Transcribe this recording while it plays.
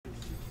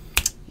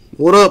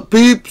What up,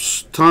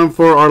 peeps? Time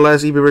for our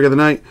last eBay break of the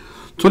night.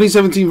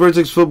 2017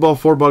 Vertex Football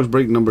 4-box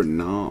break number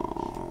 9.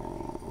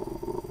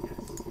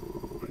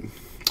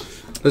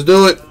 Let's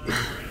do it.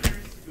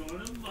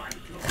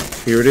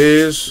 Here it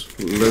is.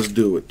 Let's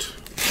do it.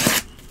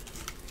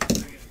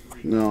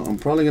 Now, I'm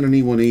probably going to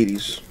need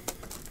 180s.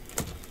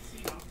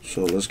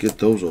 So let's get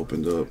those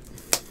opened up.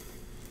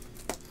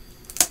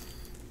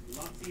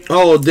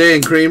 Oh,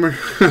 Dan Kramer.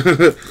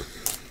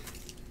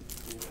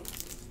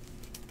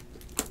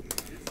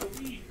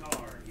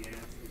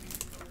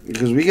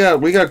 Because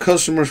we got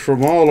customers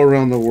from all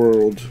around the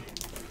world.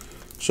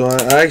 So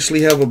I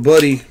actually have a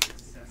buddy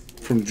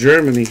from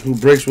Germany who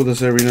breaks with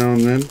us every now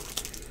and then.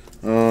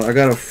 I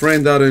got a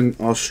friend out in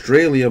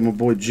Australia, my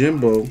boy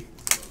Jimbo.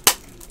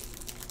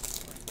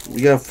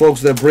 We got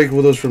folks that break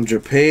with us from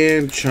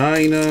Japan,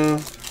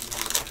 China,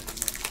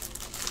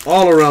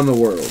 all around the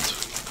world.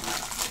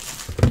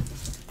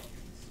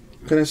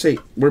 What can I say?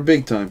 We're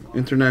big time.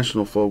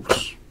 International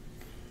folks.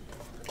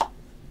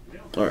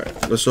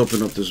 Alright, let's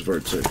open up this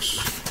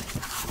Vertex.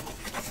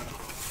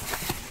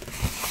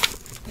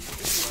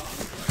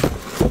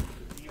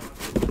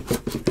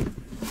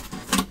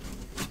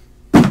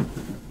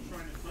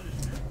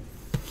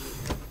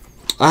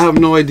 I have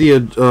no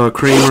idea,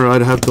 Kramer.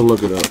 I'd have to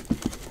look it up.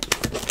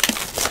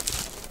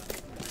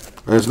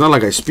 It's not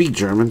like I speak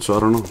German, so I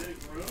don't know.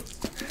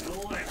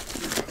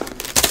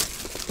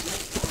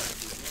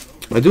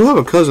 I do have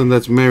a cousin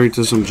that's married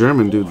to some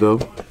German dude, though.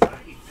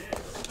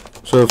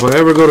 So if I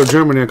ever go to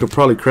Germany, I could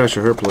probably crash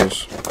at her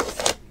place.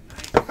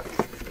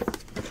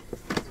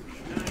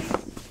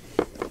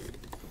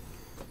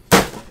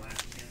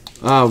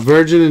 Ah,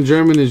 virgin in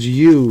German is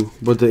you,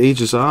 but the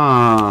H is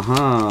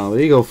there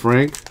you go,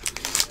 Frank.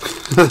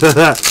 Alright,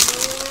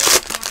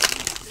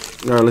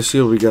 let's see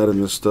what we got in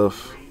this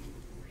stuff.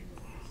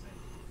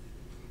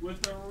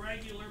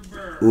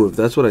 Ooh, if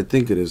that's what I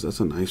think it is, that's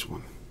a nice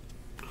one.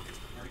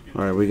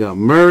 Alright, we got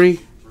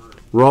Murray,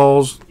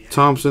 Rawls,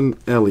 Thompson,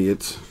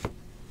 Elliott.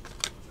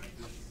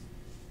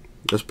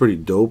 That's pretty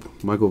dope.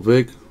 Michael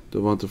Vick,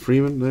 Devonta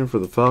Freeman there for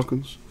the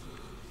Falcons.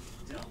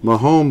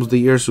 Mahomes,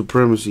 the Air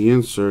Supremacy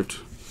insert.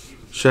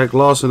 Shaq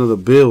Lawson of the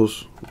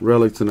Bills,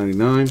 relic to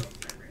 99.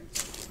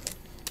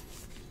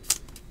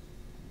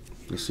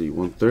 Let's see,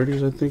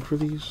 130s I think for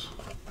these.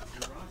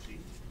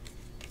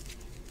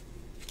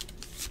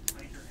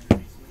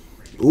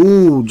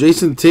 Ooh,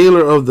 Jason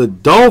Taylor of the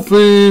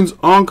Dolphins,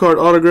 on-card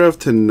autograph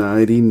to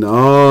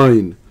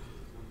 99.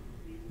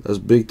 That's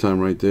big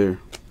time right there.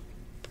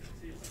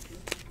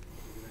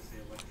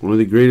 One of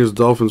the greatest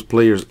Dolphins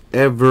players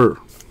ever.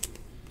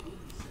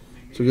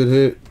 It's a good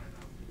hit.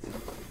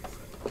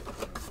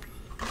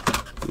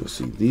 Let's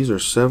see, these are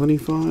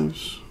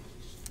 75s.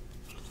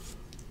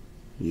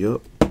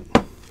 Yup.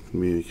 Let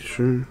me make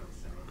sure.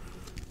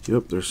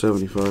 Yep, they're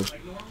 75s.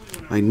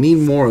 I need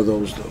more of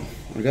those, though.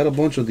 I got a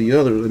bunch of the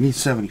others. I need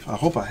 75. I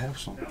hope I have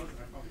some.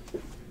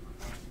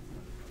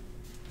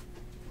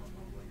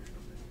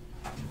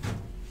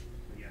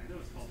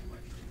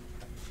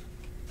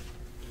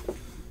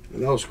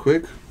 That was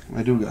quick.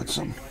 I do got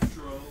some.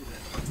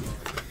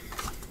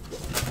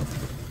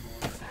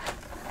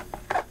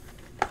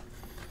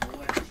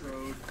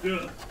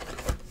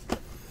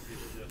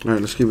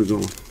 Alright, let's keep it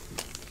going.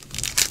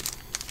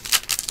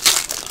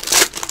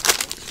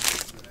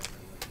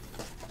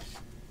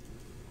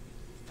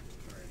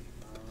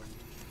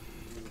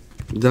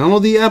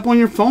 Download the app on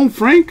your phone,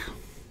 Frank.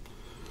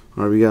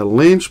 Alright, we got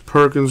Lynch,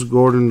 Perkins,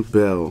 Gordon,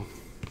 Bell.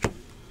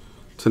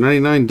 To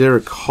 99,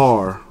 Derek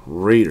Carr,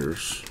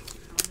 Raiders.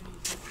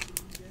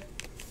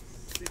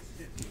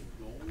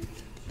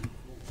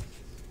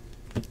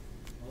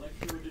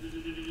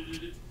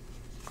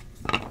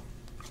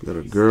 Got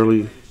a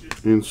Gurley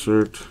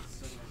insert.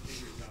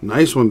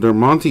 Nice one there.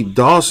 Monty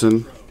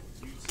Dawson.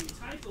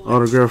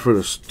 Autograph for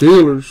the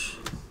Steelers.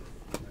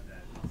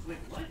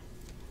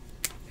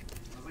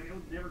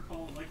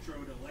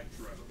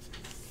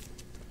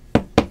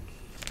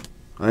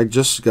 I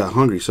just got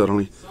hungry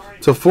suddenly.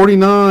 To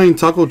 49,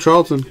 Taco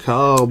Charlton,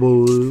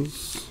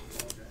 Cowboys.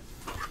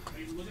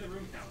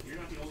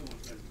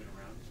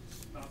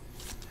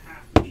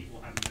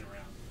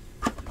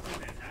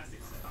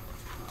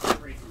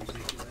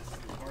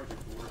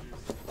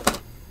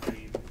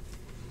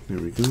 There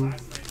we go.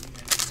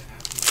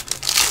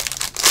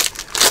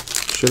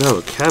 Should have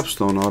a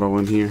capstone auto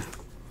in here.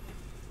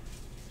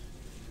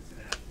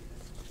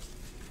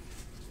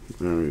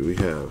 Alright, we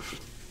have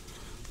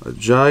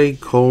Ajayi,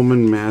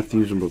 Coleman,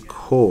 Matthews, and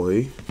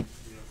McCoy.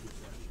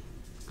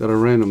 Got a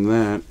random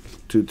that.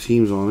 2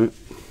 teams on it.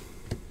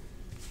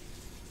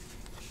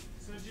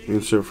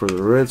 Insert for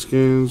the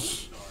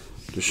Redskins.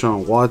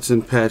 Deshaun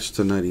Watson, patch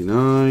to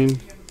 99.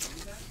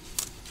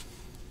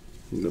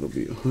 That'll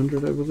be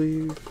 100, I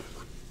believe.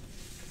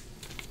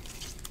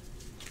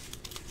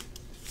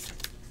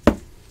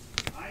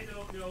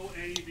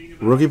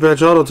 Rookie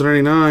patch auto to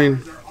 99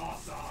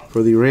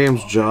 for the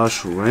Rams,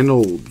 Josh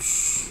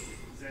Reynolds.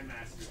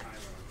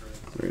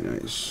 Very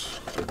nice.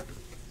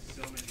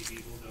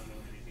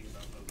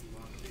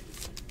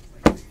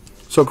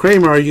 So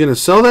Kramer, are you gonna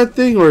sell that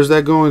thing, or is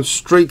that going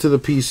straight to the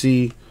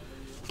PC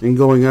and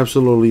going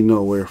absolutely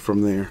nowhere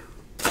from there?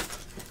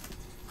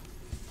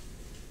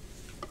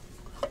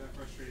 I got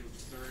frustrated with the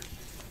search.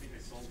 I think I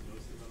sold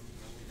most of them.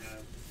 I only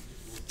have,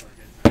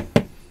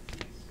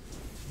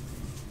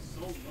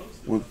 sold most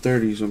of them.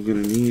 130s I'm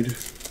gonna need.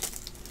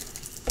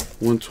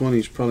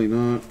 120s probably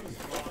not.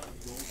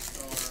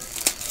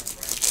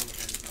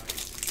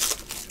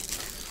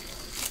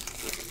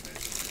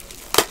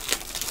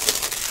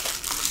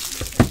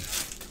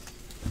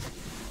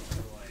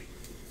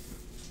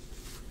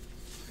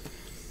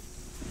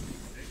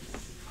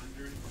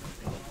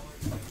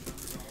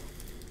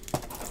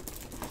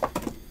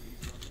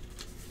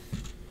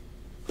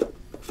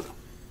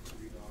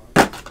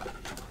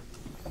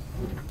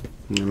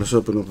 Yeah, let's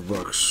open up a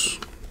box.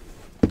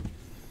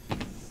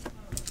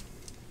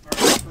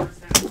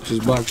 This is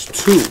box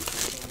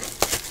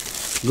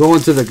 2.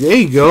 Going to the, there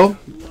you go.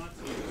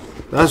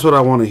 That's what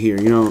I want to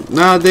hear. You know,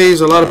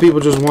 nowadays a lot of people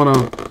just want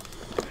to,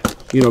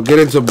 you know, get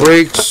into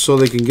breaks so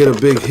they can get a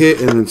big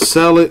hit and then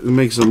sell it and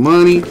make some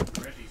money.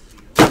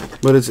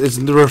 But it's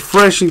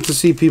refreshing to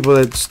see people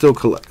that still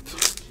collect.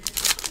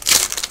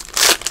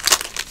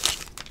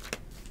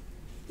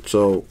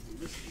 So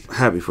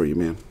happy for you,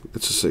 man.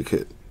 It's a sick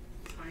hit.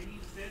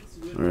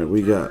 All right,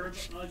 we got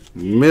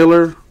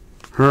Miller,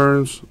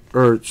 Hearns,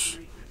 Ertz,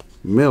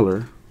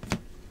 Miller.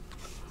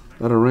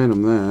 Got a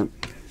random that.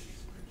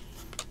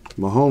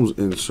 Mahomes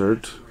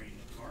insert.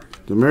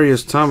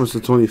 Demaryius Thomas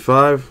to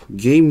 25.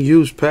 Game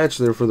used patch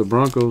there for the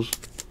Broncos.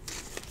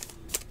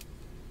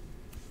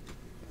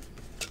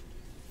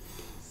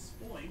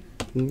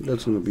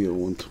 That's going to be a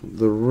 120.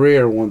 The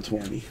rare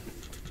 120.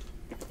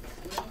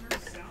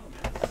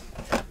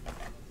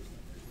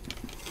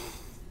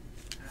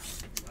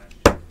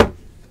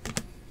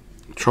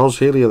 Charles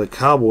Haley of the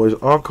Cowboys,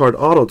 all-card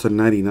auto to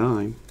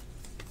 99.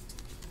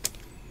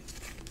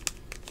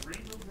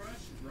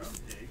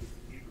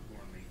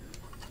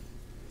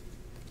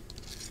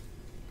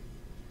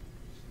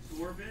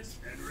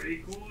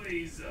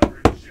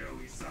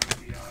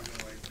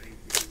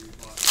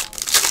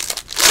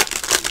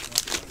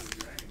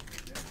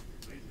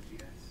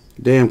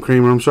 Damn,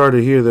 Kramer, I'm sorry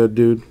to hear that,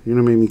 dude. You're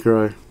going to make me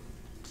cry.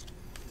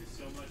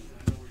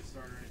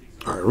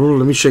 All right,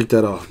 let me shake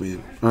that off,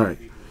 man. All right.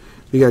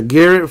 We got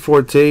Garrett,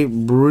 Forte,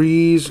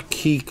 Breeze,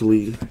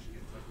 Kuechly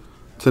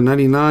to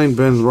 99.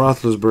 Ben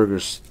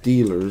Roethlisberger,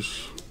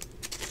 Steelers.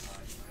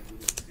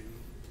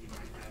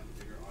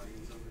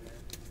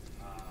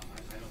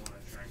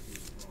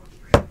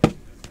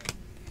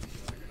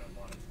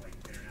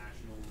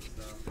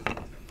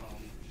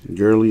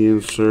 Gurley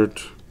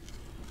insert.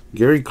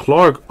 Gary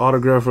Clark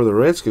autograph for the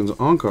Redskins.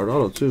 On-card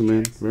auto too,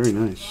 man. Very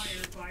nice.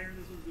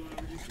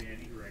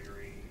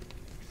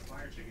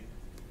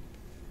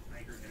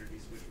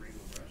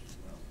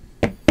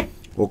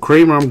 Well,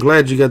 Kramer, I'm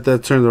glad you got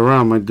that turned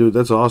around, my dude.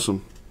 That's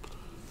awesome.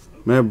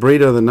 Matt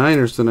Breida of the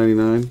Niners to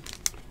 99.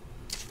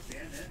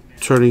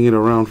 Turning it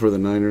around for the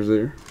Niners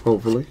there,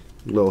 hopefully.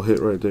 Little hit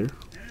right there.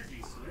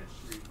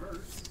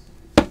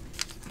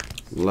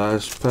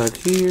 Last pack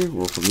here.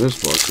 Well, from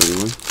this box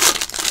anyway.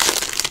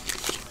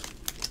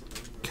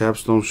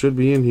 Capstone should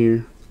be in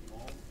here.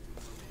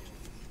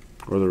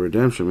 Or the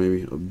redemption,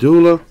 maybe.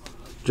 Abdullah,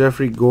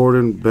 Jeffrey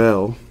Gordon,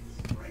 Bell.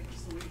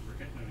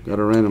 Got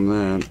to random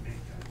that.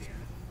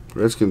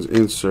 Redskins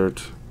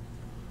insert.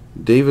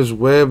 Davis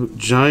Webb,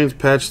 Giants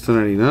patch to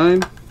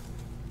 99.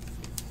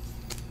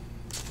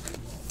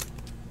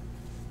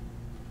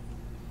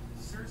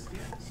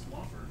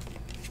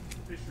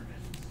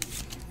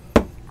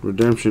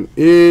 Redemption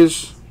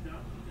is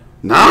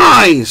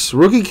nice.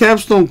 Rookie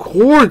capstone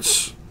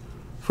quartz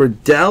for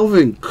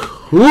Dalvin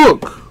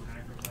Cook.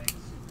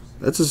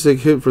 That's a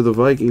sick hit for the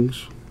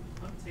Vikings.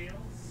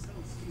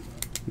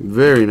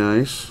 Very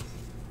nice.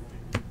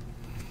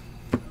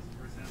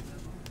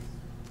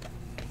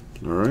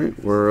 All right,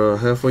 we're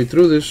halfway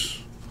through this.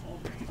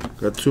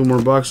 Got 2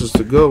 more boxes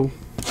to go.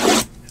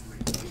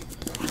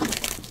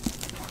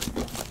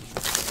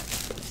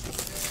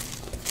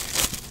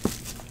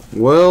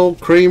 Well,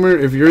 Kramer,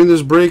 if you're in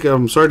this break,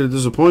 I'm sorry to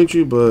disappoint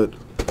you, but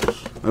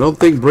I don't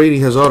think Brady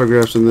has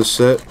autographs in this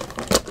set.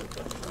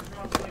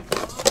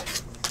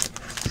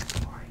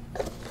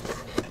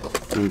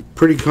 I'm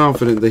pretty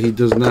confident that he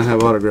does not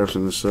have autographs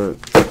in this set.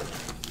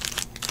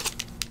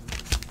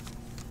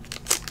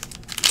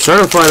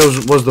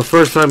 Certified was the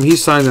first time he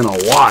signed in a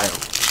while.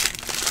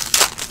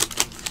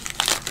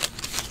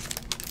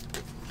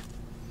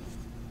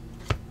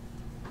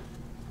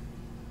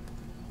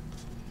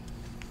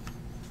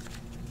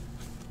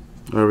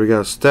 All right, we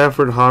got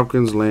Stafford,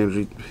 Hopkins,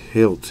 Landry,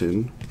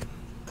 Hilton.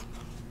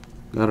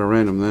 Got to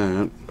random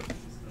that.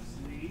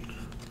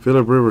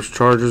 Phillip Rivers,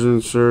 Chargers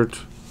insert.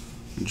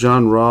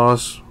 John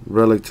Ross,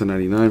 relic to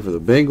 99 for the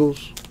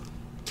Bengals.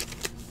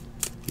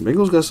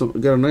 Bengals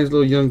got a nice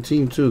little young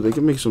team too. They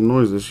can make some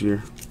noise this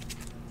year.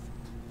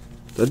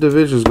 That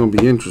division is going to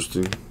be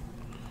interesting.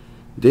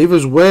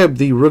 Davis Webb,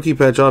 the rookie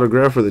patch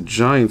autograph for the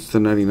Giants to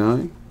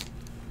 99.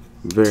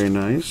 Very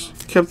nice.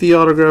 Kept the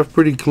autograph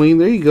pretty clean.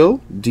 There you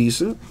go.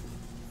 Decent.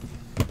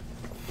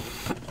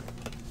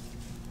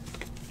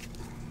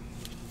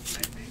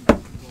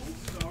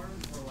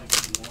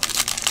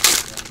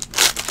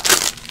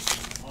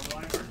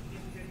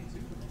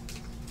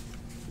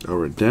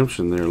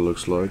 redemption there,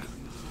 looks like.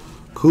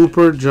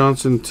 Cooper,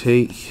 Johnson,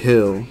 Tate,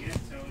 Hill.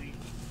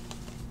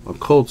 A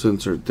Colts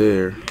insert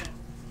there.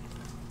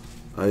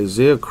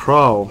 Isaiah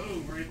Crowell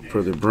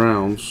for the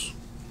Browns.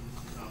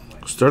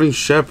 Sterling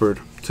Shepard,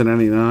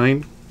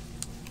 /99.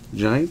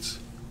 Giants.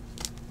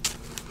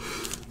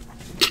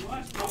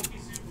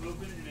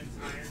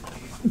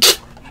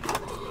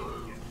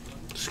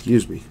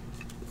 Excuse me.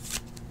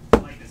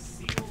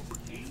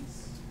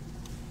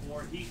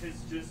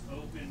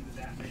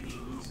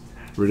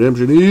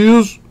 Redemption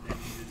is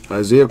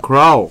Isaiah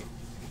Crowell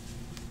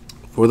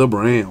for the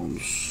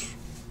Browns.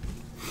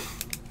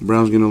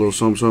 Browns getting a little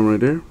something right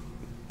there.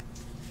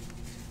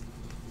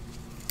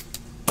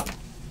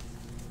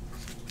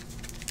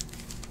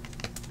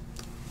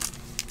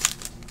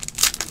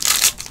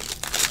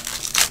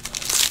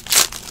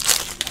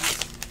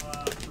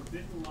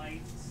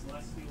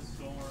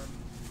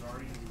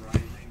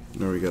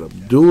 There we got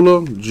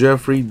Abdullah,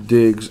 Jeffrey,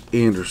 Diggs,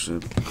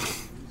 Anderson.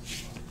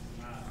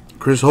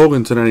 Chris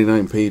Hogan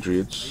 /99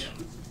 Patriots.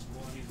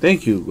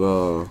 Thank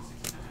you,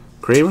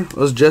 Kramer.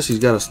 Us Jesse's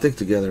got to stick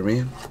together,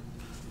 man.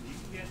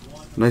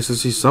 Nice to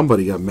see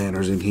somebody got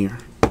manners in here.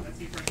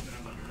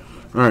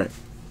 Alright.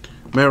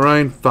 Matt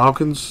Ryan,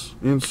 Falcons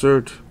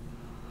insert.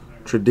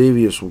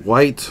 Tre'Davious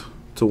White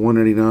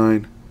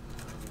 /189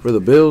 for the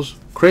Bills.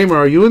 Kramer,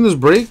 are you in this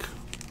break?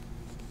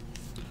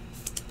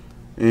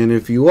 And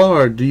if you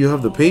are, do you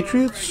have the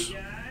Patriots?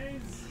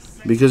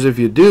 Because if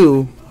you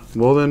do,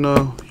 well then,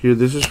 here,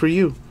 this is for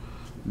you.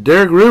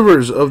 Derek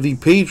Rivers of the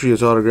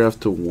Patriots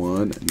autographed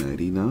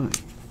 /199.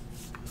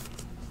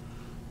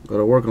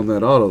 Gotta work on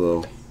that auto,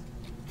 though.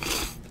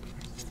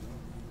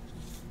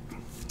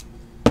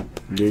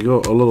 There you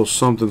go. A little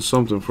something,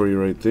 something for you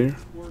right there.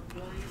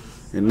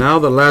 And now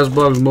the last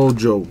box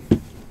mojo.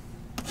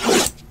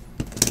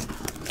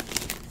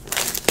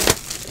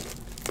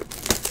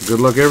 Good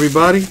luck,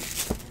 everybody.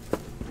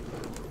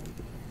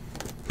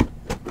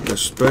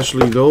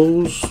 Especially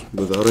those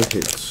without a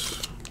hit.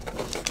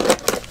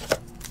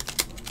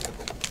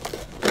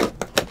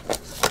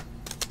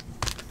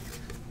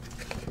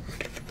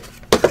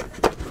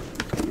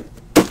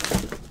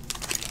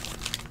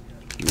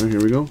 All right,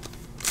 here we go.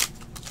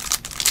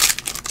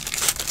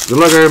 Good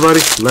luck,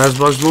 everybody. Last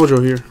box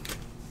mojo here.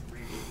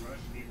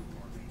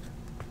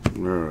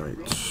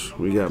 Alright.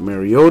 We got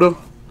Mariota,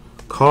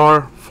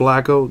 Carr,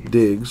 Flacco,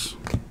 Diggs.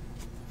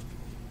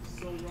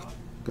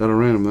 Gotta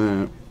random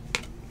that.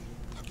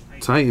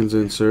 Titans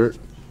insert.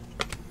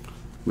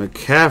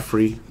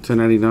 McCaffrey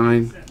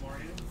 /99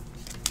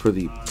 for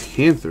the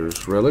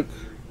Panthers relic.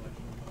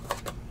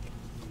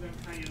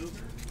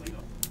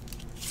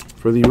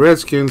 For the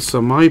Redskins,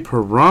 Samai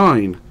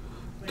Perine.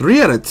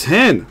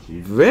 3/10.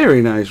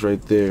 Very nice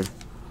right there.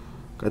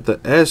 Got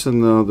the S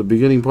in the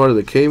beginning part of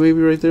the K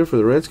maybe right there for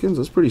the Redskins.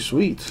 That's pretty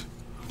sweet.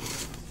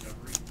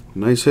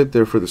 Nice hit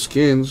there for the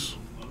Skins.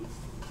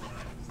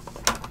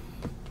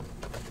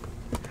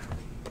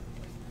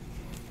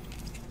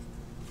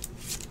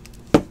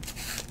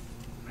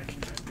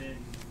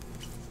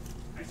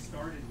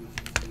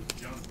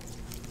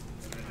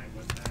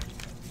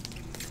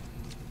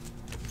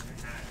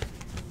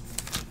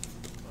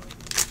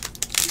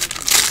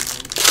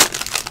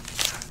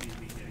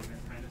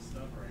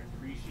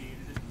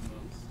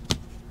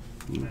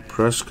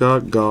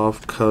 Prescott,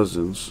 Goff,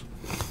 Cousins.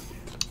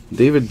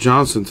 David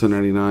Johnson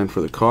 /99 for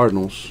the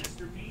Cardinals.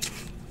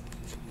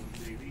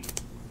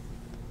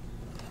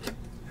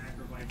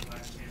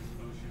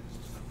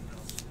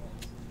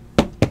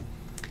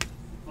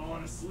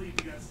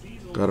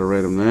 Gotta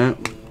rate him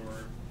that.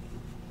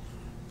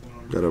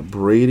 Got a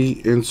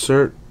Brady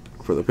insert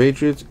for the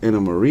Patriots and a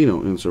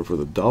Marino insert for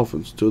the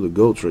Dolphins. Two of the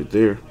GOATs right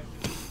there.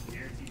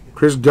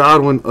 Chris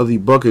Godwin of the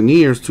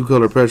Buccaneers,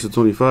 2-color patch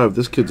 /25.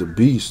 This kid's a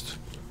beast.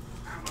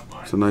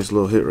 It's a nice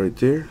little hit right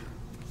there.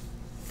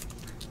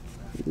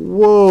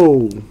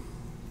 Whoa.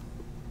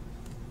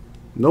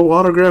 No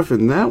autograph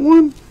in that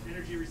one?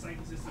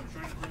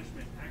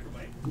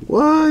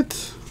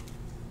 What?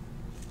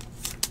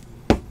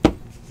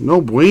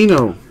 No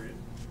bueno.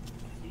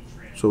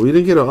 So we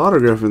didn't get an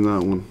autograph in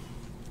that one.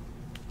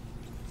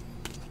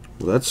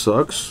 Well, that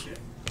sucks.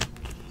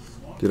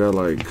 Did I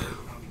like...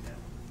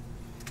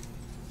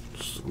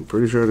 I'm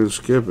pretty sure I didn't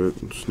skip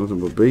it. It's nothing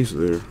but base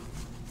there.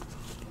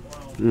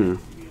 Yeah.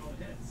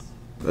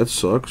 That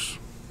sucks.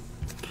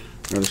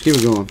 Alright, let's keep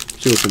it going.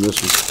 See what's in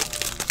this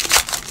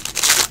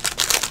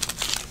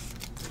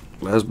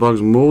one. Last box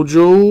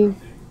mojo.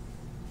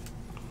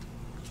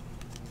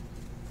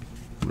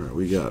 Alright,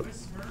 we got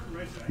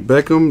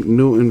Beckham,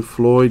 Newton,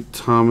 Floyd,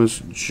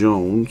 Thomas,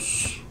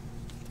 Jones.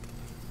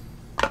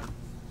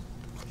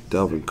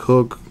 Dalvin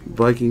Cook,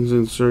 Vikings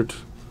insert.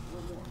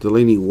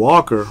 Delaney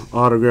Walker,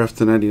 autographed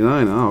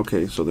 /99. Oh,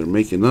 okay, so they're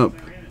making up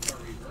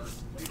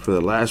for the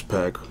last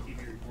pack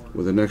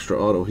with an extra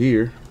auto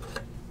here.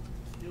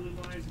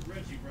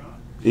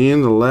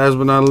 And the last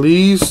but not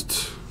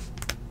least,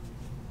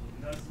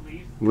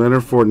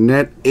 Leonard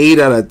Fournette,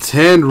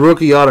 8/10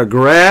 rookie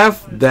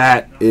autograph.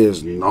 That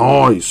is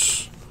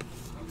nice.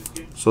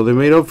 So they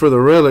made up for the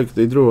relic.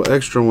 They threw an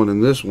extra one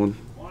in this one.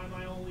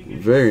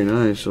 Very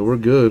nice. So we're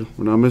good.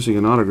 We're not missing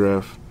an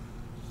autograph.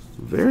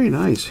 Very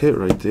nice hit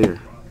right there.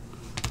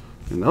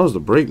 And that was the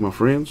break, my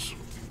friends.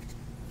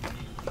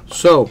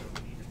 So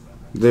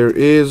there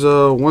is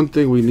one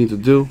thing we need to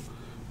do,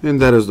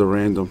 and that is the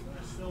random.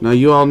 Now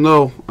you all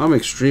know I'm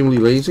extremely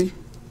lazy,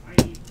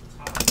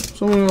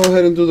 so I'm gonna go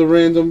ahead and do the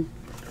random.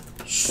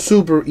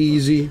 Super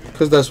easy,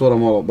 because that's what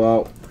I'm all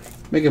about,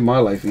 making my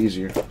life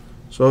easier.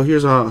 So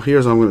here's how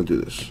I'm gonna do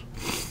this.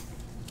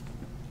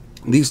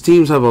 These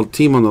teams have a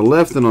team on the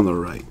left and on the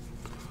right,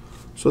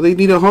 so they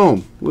need a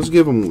home. Let's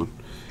give them one.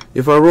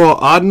 If I roll an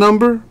odd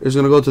number, it's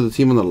gonna go to the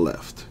team on the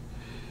left.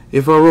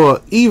 If I roll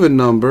an even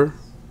number,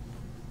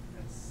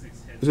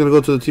 it's gonna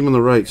go to the team on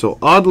the right. So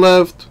odd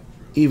left,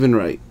 even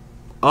right.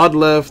 Odd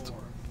left,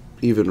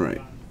 even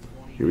right.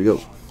 Here we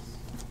go.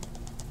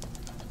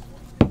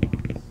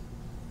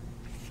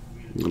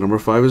 Number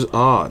 5 is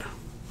odd.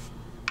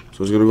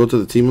 So it's going to go to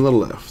the team on the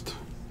left.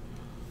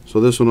 So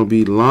this one will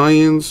be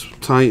Lions,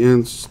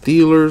 Titans,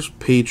 Steelers,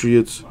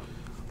 Patriots,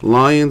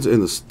 Lions,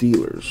 and the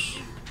Steelers.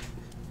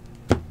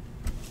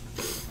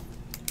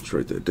 Let's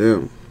write that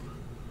down.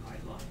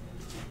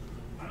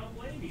 I don't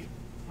blame you.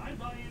 I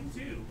buy in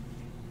too.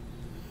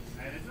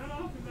 And it's not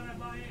often that I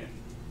buy in.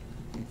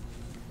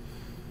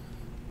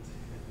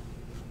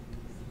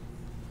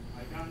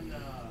 I've gotten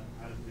out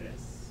of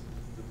this,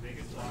 the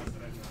biggest box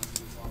that I've gotten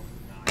so far was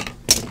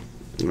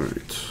 9.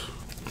 Alright.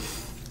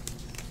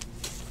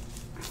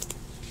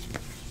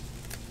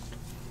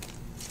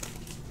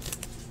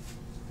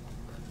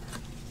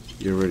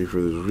 Get ready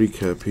for this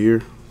recap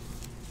here.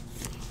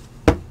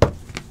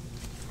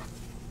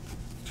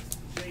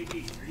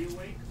 Baby, are you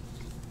awake?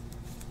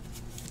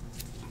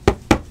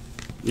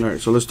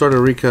 Alright, so let's start a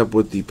recap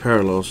with the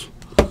parallels.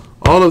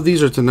 All of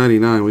these are to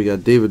 99. We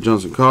got David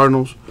Johnson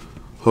Cardinals,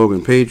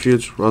 Hogan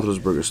Patriots,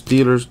 Roethlisberger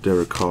Steelers,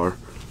 Derek Carr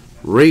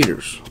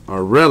Raiders.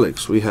 Our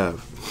relics, we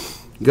have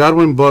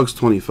Godwin Bucks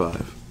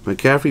 25,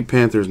 McCaffrey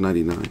Panthers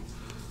 99,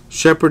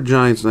 Shepard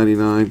Giants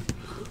 99,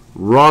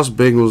 Ross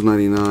Bengals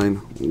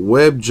 99,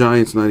 Webb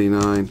Giants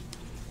 99,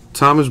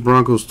 Thomas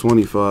Broncos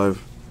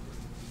 25,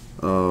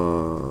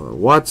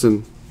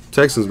 Watson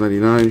Texans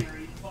 99,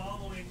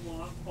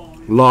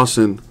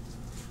 Lawson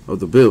of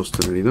the Bills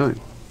to 99.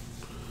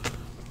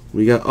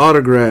 We got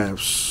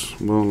autographs.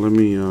 Well, let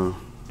me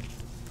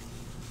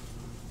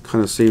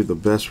kind of save the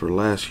best for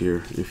last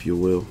here, if you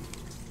will.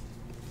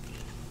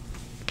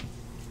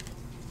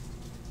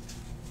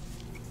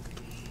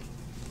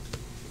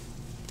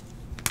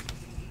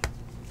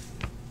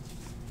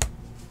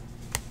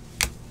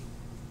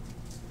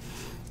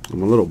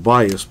 I'm a little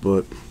biased,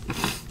 but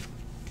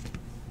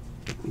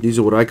these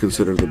are what I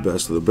consider the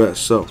best of the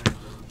best. So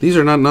these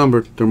are not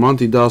numbered. They're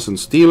Monty Dawson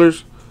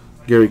Steelers,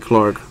 Gary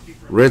Clark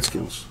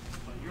Redskins.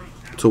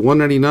 To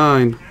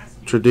 199,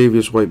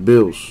 Tre'Davious White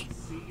Bills.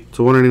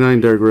 To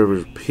 199, Derek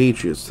Rivers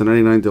Patriots. To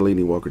 99,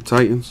 Delaney Walker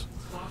Titans.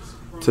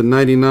 To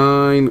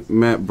 99,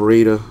 Matt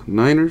Breida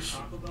Niners.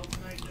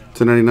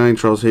 To 99,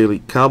 Charles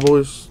Haley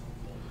Cowboys.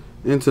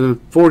 And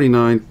to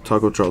 49,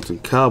 Taco Charlton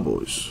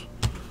Cowboys.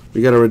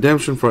 We got a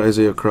redemption for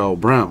Isaiah Crowell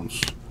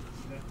Browns.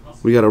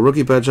 We got a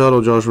rookie patch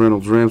auto, Josh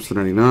Reynolds Rams to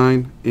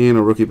 99, and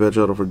a rookie patch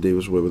auto for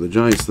Davis Webb of the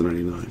Giants to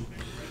 99.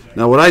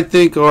 Now, what I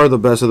think are the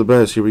best of the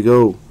best, here we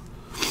go.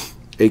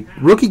 A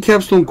rookie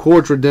capstone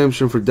quartz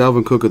redemption for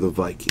Dalvin Cook of the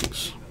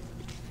Vikings.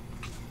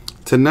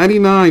 To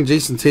 99,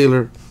 Jason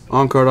Taylor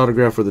on-card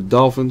autograph for the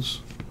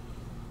Dolphins.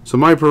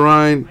 Samai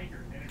Perine,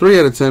 3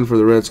 out of 10 for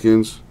the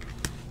Redskins,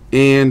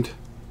 and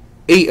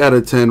 8 out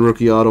of 10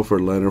 rookie auto for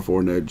Leonard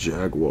Fournette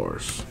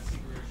Jaguars.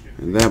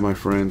 And that, my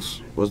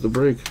friends, was the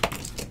break.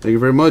 Thank you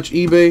very much,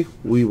 eBay.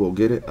 We will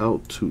get it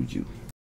out to you.